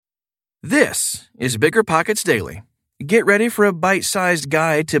This is Bigger Pockets Daily. Get ready for a bite-sized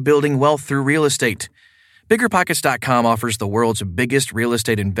guide to building wealth through real estate. BiggerPockets.com offers the world's biggest real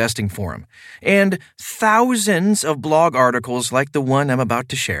estate investing forum and thousands of blog articles like the one I'm about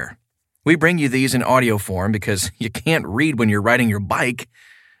to share. We bring you these in audio form because you can't read when you're riding your bike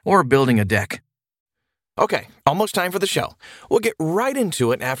or building a deck. Okay, almost time for the show. We'll get right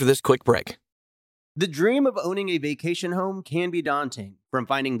into it after this quick break. The dream of owning a vacation home can be daunting. From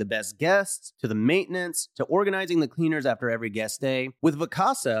finding the best guests, to the maintenance, to organizing the cleaners after every guest stay, with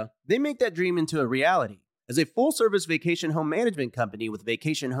Vacasa, they make that dream into a reality. As a full-service vacation home management company with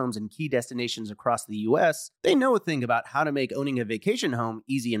vacation homes in key destinations across the U.S., they know a thing about how to make owning a vacation home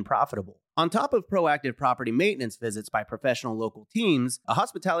easy and profitable. On top of proactive property maintenance visits by professional local teams, a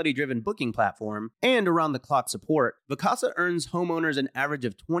hospitality-driven booking platform, and around-the-clock support, Vacasa earns homeowners an average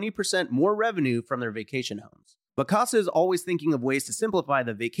of 20% more revenue from their vacation homes. Vacasa is always thinking of ways to simplify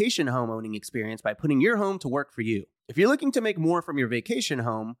the vacation home owning experience by putting your home to work for you. If you're looking to make more from your vacation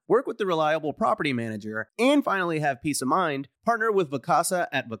home, work with the reliable property manager, and finally have peace of mind, partner with Vacasa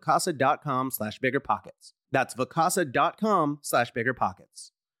at vacasa.com/biggerpockets. That's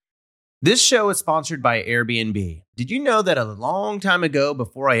vacasa.com/biggerpockets. This show is sponsored by Airbnb. Did you know that a long time ago,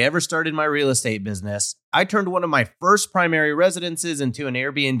 before I ever started my real estate business, I turned one of my first primary residences into an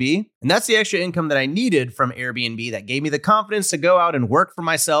Airbnb? And that's the extra income that I needed from Airbnb that gave me the confidence to go out and work for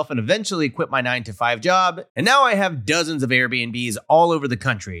myself and eventually quit my 9-to-5 job. And now I have dozens of Airbnbs all over the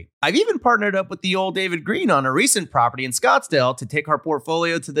country. I've even partnered up with the old David Green on a recent property in Scottsdale to take our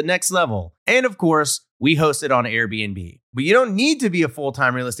portfolio to the next level. And of course, we host it on Airbnb. But you don't need to be a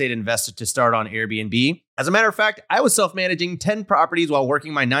full-time real estate investor to start on Airbnb. As a matter of fact, I was self-managing 10 properties while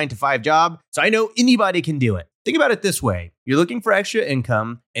working my 9-to-5 job, so I know anybody can do it. Think about it this way. You're looking for extra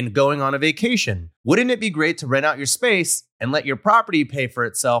income and going on a vacation. Wouldn't it be great to rent out your space and let your property pay for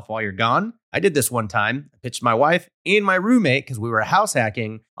itself while you're gone? I did this one time. I pitched my wife and my roommate, because we were house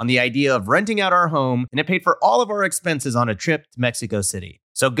hacking, on the idea of renting out our home, and it paid for all of our expenses on a trip to Mexico City.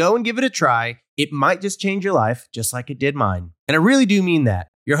 So go and give it a try. It might just change your life, just like it did mine. And I really do mean that.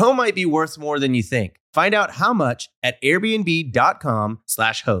 Your home might be worth more than you think. Find out how much at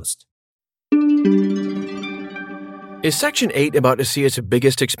airbnb.com/host. Is Section 8 about to see its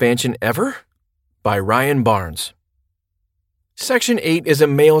biggest expansion ever? By Ryan Barnes. Section 8 is a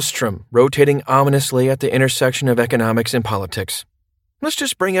maelstrom rotating ominously at the intersection of economics and politics. Let's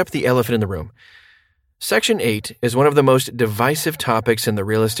just bring up the elephant in the room. Section 8 is one of the most divisive topics in the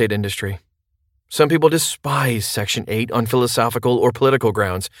real estate industry. Some people despise Section 8 on philosophical or political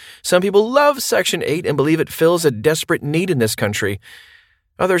grounds. Some people love Section 8 and believe it fills a desperate need in this country.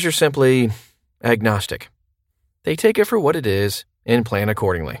 Others are simply agnostic. They take it for what it is and plan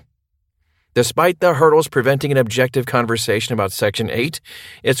accordingly. Despite the hurdles preventing an objective conversation about Section 8,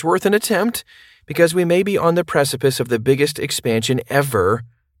 it's worth an attempt because we may be on the precipice of the biggest expansion ever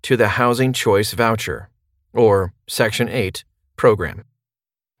to the Housing Choice Voucher, or Section 8, program.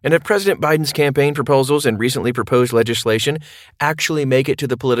 And if President Biden's campaign proposals and recently proposed legislation actually make it to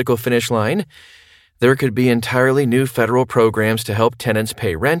the political finish line, there could be entirely new federal programs to help tenants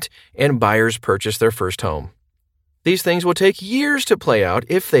pay rent and buyers purchase their first home. These things will take years to play out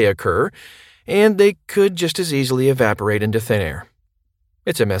if they occur, and they could just as easily evaporate into thin air.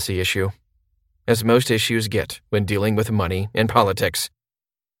 It's a messy issue, as most issues get when dealing with money and politics.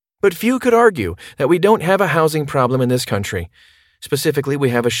 But few could argue that we don't have a housing problem in this country. Specifically, we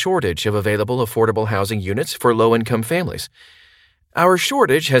have a shortage of available affordable housing units for low-income families. Our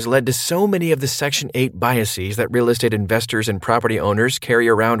shortage has led to so many of the Section 8 biases that real estate investors and property owners carry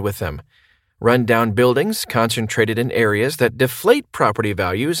around with them. Run-down buildings concentrated in areas that deflate property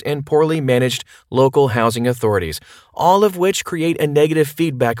values and poorly managed local housing authorities, all of which create a negative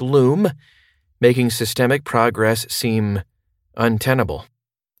feedback loop, making systemic progress seem untenable.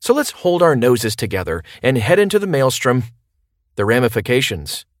 So let's hold our noses together and head into the maelstrom. The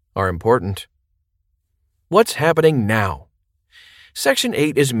ramifications are important. What's happening now? Section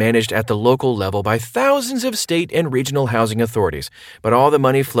 8 is managed at the local level by thousands of state and regional housing authorities, but all the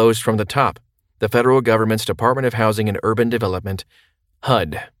money flows from the top, the federal government's Department of Housing and Urban Development,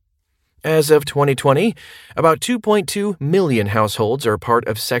 HUD. As of 2020, about 2.2 million households are part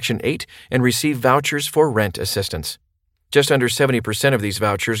of Section 8 and receive vouchers for rent assistance. Just under 70% of these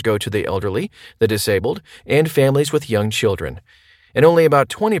vouchers go to the elderly, the disabled, and families with young children. And only about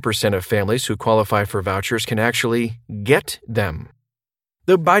 20% of families who qualify for vouchers can actually get them.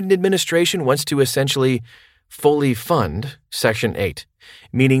 The Biden administration wants to essentially fully fund Section 8,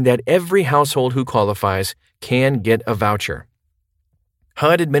 meaning that every household who qualifies can get a voucher.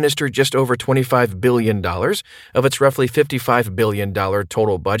 HUD administered just over $25 billion of its roughly $55 billion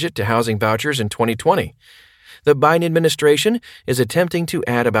total budget to housing vouchers in 2020. The Biden administration is attempting to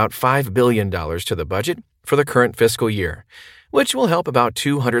add about $5 billion to the budget for the current fiscal year, which will help about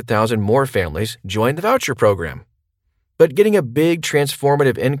 200,000 more families join the voucher program. But getting a big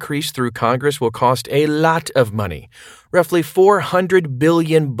transformative increase through Congress will cost a lot of money, roughly $400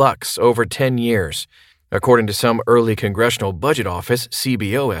 billion over 10 years, according to some early Congressional Budget Office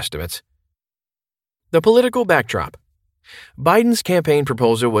CBO estimates. The political backdrop. Biden's campaign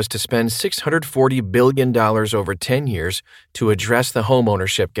proposal was to spend $640 billion over 10 years to address the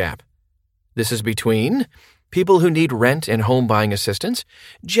homeownership gap. This is between people who need rent and home buying assistance,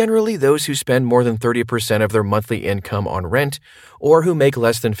 generally those who spend more than 30% of their monthly income on rent or who make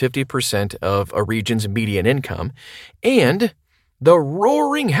less than 50% of a region's median income, and the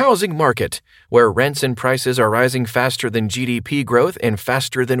roaring housing market, where rents and prices are rising faster than GDP growth and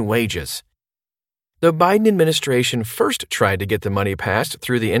faster than wages. The Biden administration first tried to get the money passed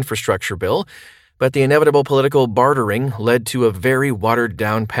through the infrastructure bill, but the inevitable political bartering led to a very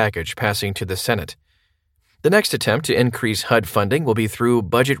watered-down package passing to the Senate. The next attempt to increase HUD funding will be through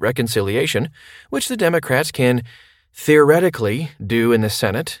budget reconciliation, which the Democrats can theoretically do in the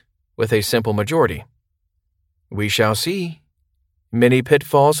Senate with a simple majority. We shall see. Many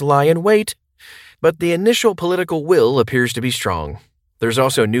pitfalls lie in wait, but the initial political will appears to be strong. There's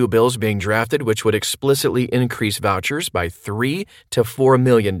also new bills being drafted which would explicitly increase vouchers by $3 to $4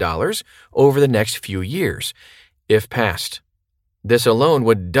 million over the next few years, if passed. This alone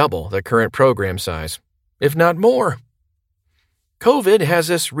would double the current program size, if not more. COVID has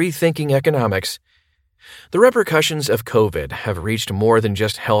us rethinking economics. The repercussions of COVID have reached more than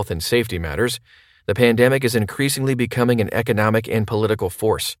just health and safety matters. The pandemic is increasingly becoming an economic and political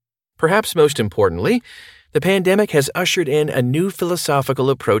force. Perhaps most importantly, the pandemic has ushered in a new philosophical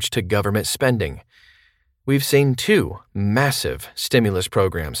approach to government spending. We've seen two massive stimulus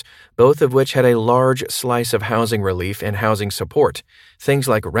programs, both of which had a large slice of housing relief and housing support, things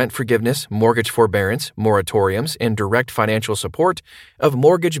like rent forgiveness, mortgage forbearance, moratoriums, and direct financial support of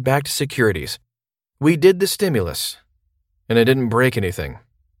mortgage-backed securities. We did the stimulus, and it didn't break anything,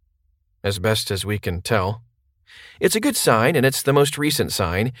 as best as we can tell. It's a good sign, and it's the most recent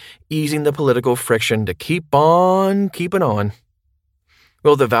sign, easing the political friction to keep on keeping on.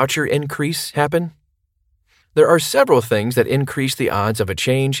 Will the voucher increase happen? There are several things that increase the odds of a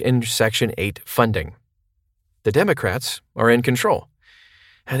change in Section 8 funding. The Democrats are in control.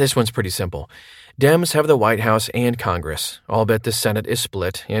 This one's pretty simple. Dems have the White House and Congress, albeit the Senate is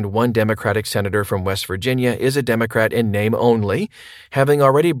split, and one Democratic senator from West Virginia is a Democrat in name only, having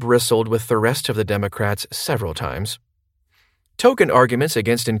already bristled with the rest of the Democrats several times. Token arguments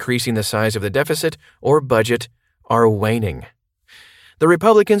against increasing the size of the deficit or budget are waning. The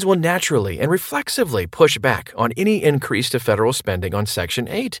Republicans will naturally and reflexively push back on any increase to federal spending on Section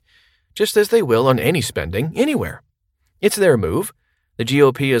 8, just as they will on any spending anywhere. It's their move. The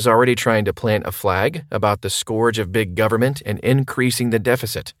GOP is already trying to plant a flag about the scourge of big government and increasing the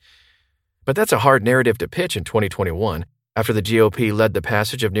deficit. But that's a hard narrative to pitch in 2021, after the GOP led the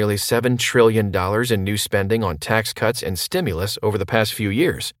passage of nearly $7 trillion in new spending on tax cuts and stimulus over the past few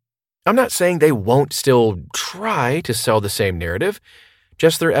years. I'm not saying they won't still try to sell the same narrative,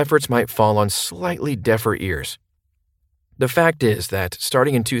 just their efforts might fall on slightly deafer ears. The fact is that,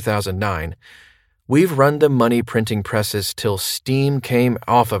 starting in 2009, we've run the money printing presses till steam came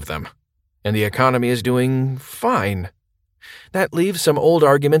off of them, and the economy is doing fine. That leaves some old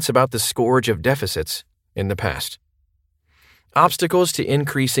arguments about the scourge of deficits in the past. Obstacles to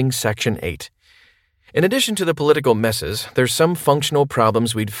increasing Section 8. In addition to the political messes, there's some functional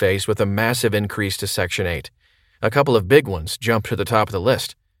problems we'd face with a massive increase to Section 8. A couple of big ones jump to the top of the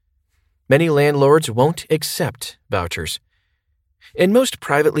list. Many landlords won't accept vouchers. In most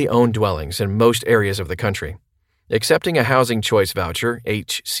privately owned dwellings in most areas of the country, accepting a Housing Choice Voucher,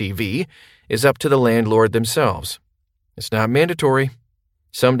 HCV, is up to the landlord themselves. It's not mandatory.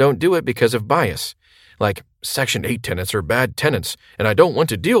 Some don't do it because of bias, like Section 8 tenants are bad tenants and I don't want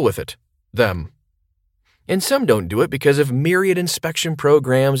to deal with it, them. And some don't do it because of myriad inspection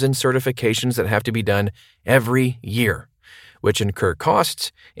programs and certifications that have to be done every year, which incur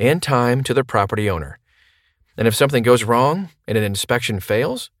costs and time to the property owner. And if something goes wrong and an inspection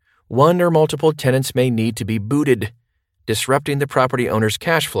fails, one or multiple tenants may need to be booted, disrupting the property owner's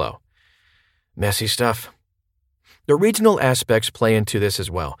cash flow. Messy stuff. The regional aspects play into this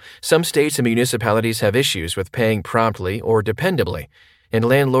as well. Some states and municipalities have issues with paying promptly or dependably, and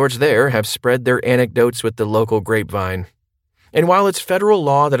landlords there have spread their anecdotes with the local grapevine. And while it's federal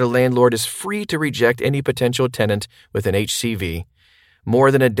law that a landlord is free to reject any potential tenant with an HCV,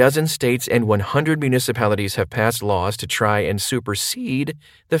 more than a dozen states and 100 municipalities have passed laws to try and supersede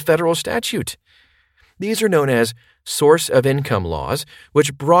the federal statute. These are known as source of income laws,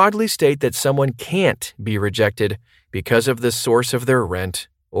 which broadly state that someone can't be rejected because of the source of their rent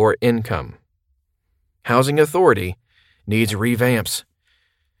or income. Housing Authority needs revamps.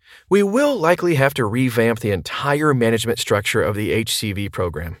 We will likely have to revamp the entire management structure of the HCV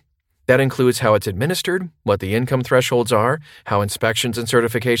program. That includes how it's administered, what the income thresholds are, how inspections and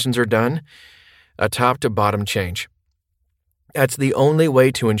certifications are done, a top-to-bottom change. That's the only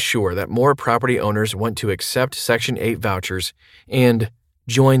way to ensure that more property owners want to accept Section 8 vouchers and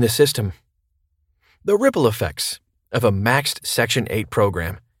join the system. The ripple effects of a maxed Section 8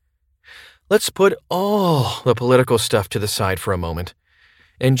 program. Let's put all the political stuff to the side for a moment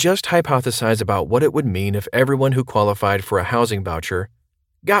and just hypothesize about what it would mean if everyone who qualified for a housing voucher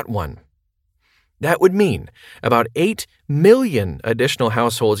got one. That would mean about 8 million additional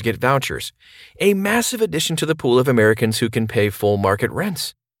households get vouchers, a massive addition to the pool of Americans who can pay full market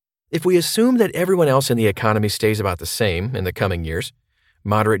rents. If we assume that everyone else in the economy stays about the same in the coming years,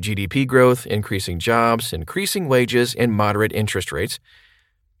 moderate GDP growth, increasing jobs, increasing wages, and moderate interest rates,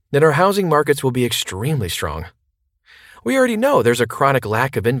 then our housing markets will be extremely strong. We already know there's a chronic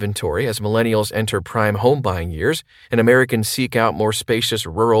lack of inventory as millennials enter prime home buying years and Americans seek out more spacious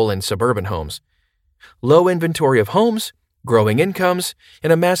rural and suburban homes. Low inventory of homes, growing incomes,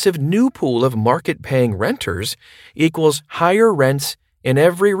 and a massive new pool of market-paying renters equals higher rents in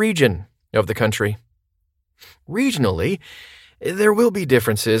every region of the country. Regionally, there will be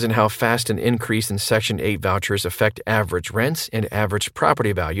differences in how fast an increase in Section 8 vouchers affect average rents and average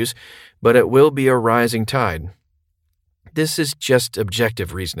property values, but it will be a rising tide. This is just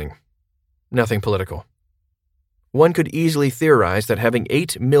objective reasoning, nothing political. One could easily theorize that having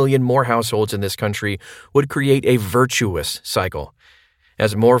 8 million more households in this country would create a virtuous cycle,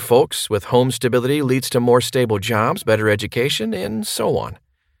 as more folks with home stability leads to more stable jobs, better education, and so on.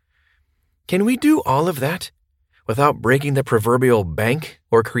 Can we do all of that without breaking the proverbial bank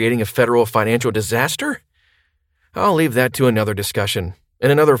or creating a federal financial disaster? I'll leave that to another discussion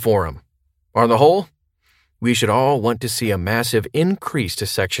in another forum. On the whole, we should all want to see a massive increase to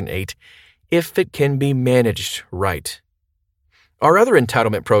Section 8 if it can be managed right. Our other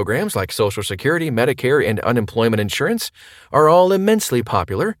entitlement programs like Social Security, Medicare, and unemployment insurance are all immensely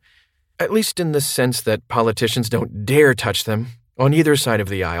popular, at least in the sense that politicians don't dare touch them on either side of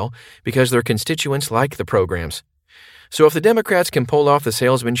the aisle because their constituents like the programs. So if the Democrats can pull off the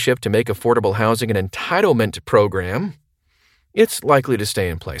salesmanship to make affordable housing an entitlement program, it's likely to stay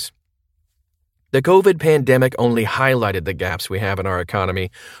in place. The COVID pandemic only highlighted the gaps we have in our economy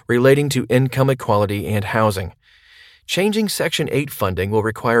relating to income equality and housing. Changing Section 8 funding will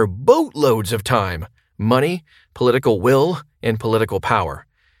require boatloads of time, money, political will, and political power.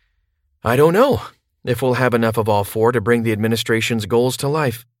 I don't know if we'll have enough of all four to bring the administration's goals to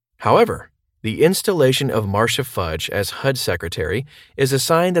life. However, the installation of Marcia Fudge as HUD Secretary is a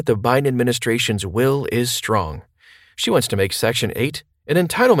sign that the Biden administration's will is strong. She wants to make Section 8 an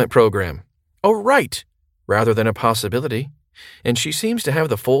entitlement program, a right rather than a possibility, and she seems to have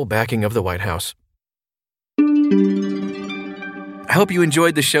the full backing of the White House. I hope you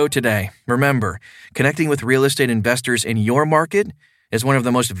enjoyed the show today. Remember, connecting with real estate investors in your market is one of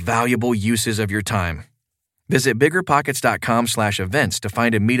the most valuable uses of your time. Visit biggerpockets.com/events to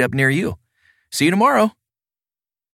find a meetup near you. See you tomorrow.